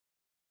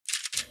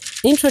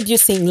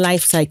Introducing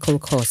life cycle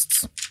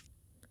costs.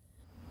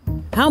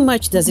 How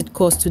much does it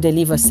cost to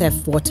deliver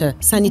safe water,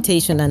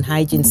 sanitation and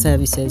hygiene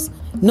services,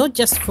 not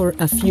just for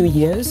a few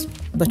years,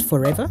 but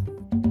forever?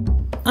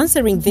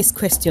 Answering this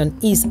question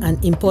is an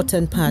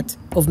important part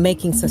of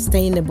making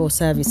sustainable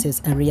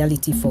services a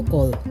reality for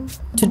all.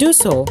 To do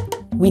so,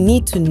 we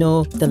need to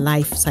know the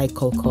life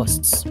cycle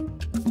costs.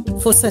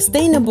 For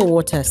sustainable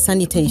water,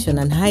 sanitation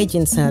and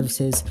hygiene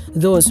services,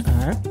 those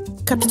are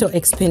capital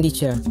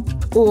expenditure,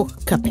 or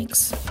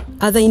CapEx,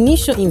 are the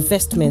initial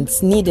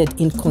investments needed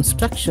in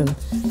construction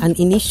and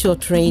initial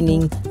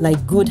training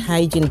like good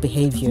hygiene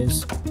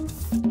behaviors.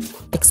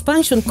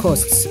 Expansion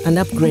costs and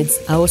upgrades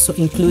are also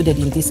included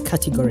in this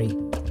category.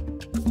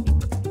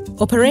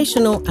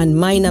 Operational and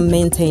minor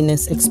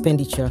maintenance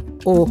expenditure,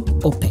 or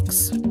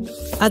OPEX,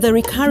 are the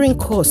recurring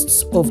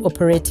costs of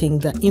operating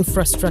the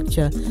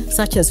infrastructure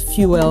such as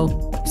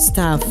fuel,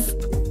 staff,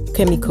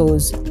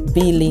 chemicals,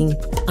 billing,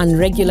 and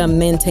regular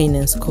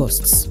maintenance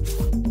costs.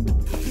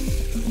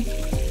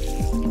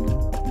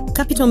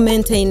 Capital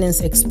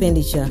maintenance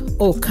expenditure,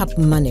 or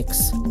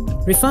CapManex,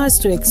 refers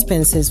to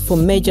expenses for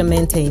major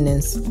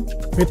maintenance,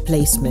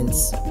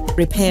 replacements,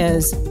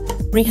 repairs,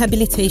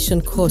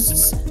 rehabilitation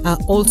costs are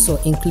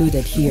also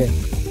included here.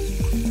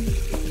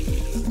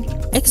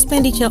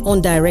 Expenditure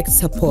on direct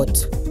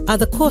support are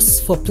the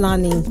costs for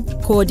planning,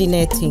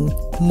 coordinating,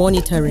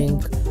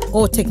 monitoring,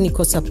 or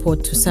technical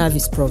support to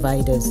service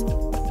providers.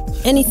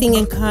 Anything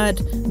incurred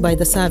by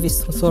the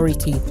service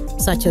authority,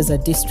 such as a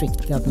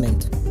district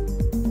government.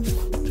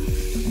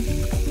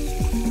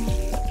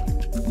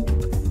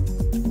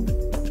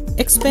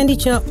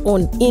 Expenditure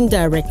on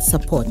indirect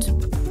support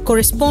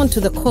correspond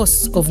to the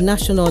costs of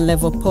national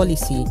level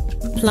policy,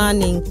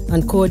 planning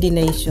and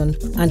coordination,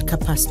 and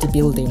capacity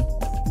building.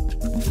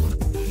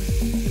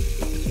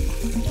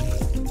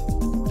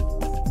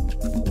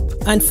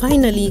 And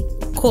finally,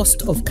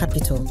 cost of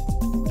capital,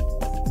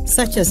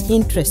 such as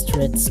interest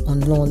rates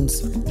on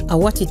loans, are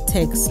what it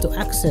takes to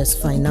access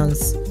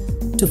finance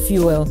to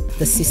fuel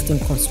the system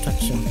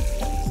construction.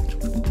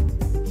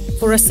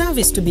 For a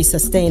service to be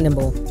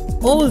sustainable,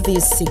 all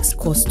these 6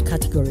 cost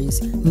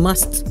categories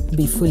must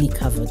be fully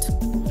covered.